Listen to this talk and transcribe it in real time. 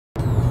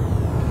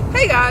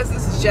Hey guys,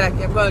 this is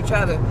Jackie. I'm going to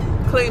try to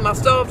clean my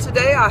stove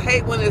today. I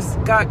hate when it's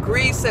got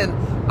grease and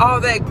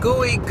all that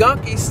gooey,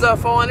 gunky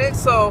stuff on it.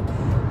 So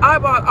I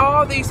bought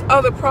all these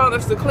other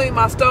products to clean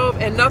my stove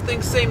and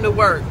nothing seemed to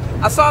work.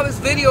 I saw this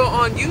video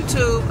on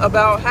YouTube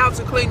about how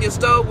to clean your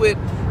stove with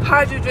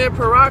hydrogen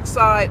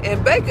peroxide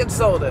and baking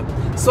soda.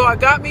 So I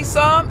got me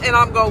some and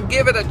I'm going to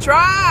give it a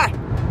try.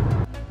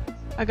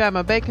 I got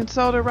my baking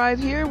soda right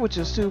here, which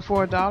is $2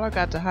 for $1. I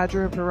got the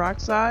hydrogen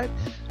peroxide.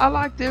 I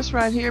like this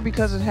right here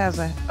because it has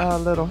a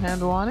little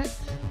handle on it.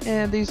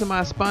 And these are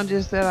my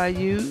sponges that I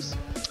use.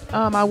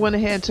 I went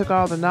ahead and took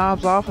all the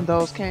knobs off, and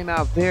those came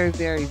out very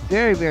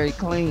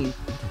clean.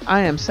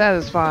 I am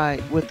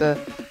satisfied with the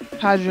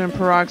hydrogen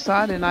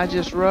peroxide, and I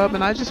just rub,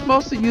 and I just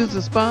mostly use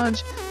a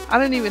sponge. I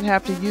didn't even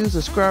have to use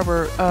a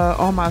scrubber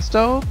on my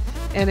stove,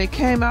 and it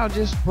came out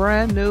just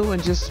brand new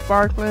and just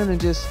sparkling and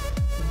just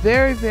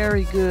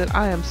very good.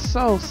 I am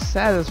so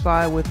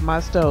satisfied with my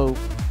stove.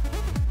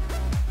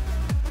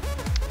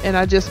 And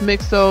I just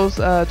mixed those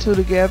two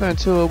together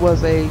until it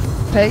was a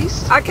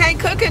paste. I can't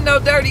cook in no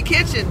dirty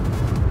kitchen.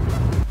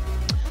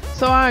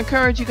 So I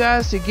encourage you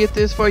guys to get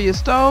this for your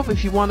stove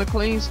if you want a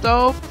clean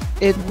stove.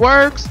 It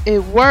works,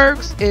 it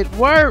works, it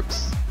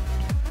works.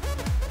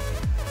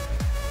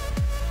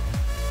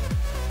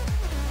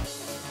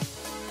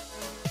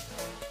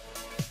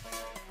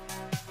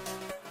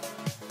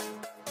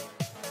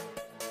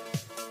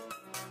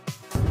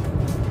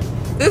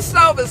 This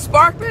stove is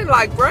sparkling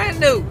like brand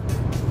new.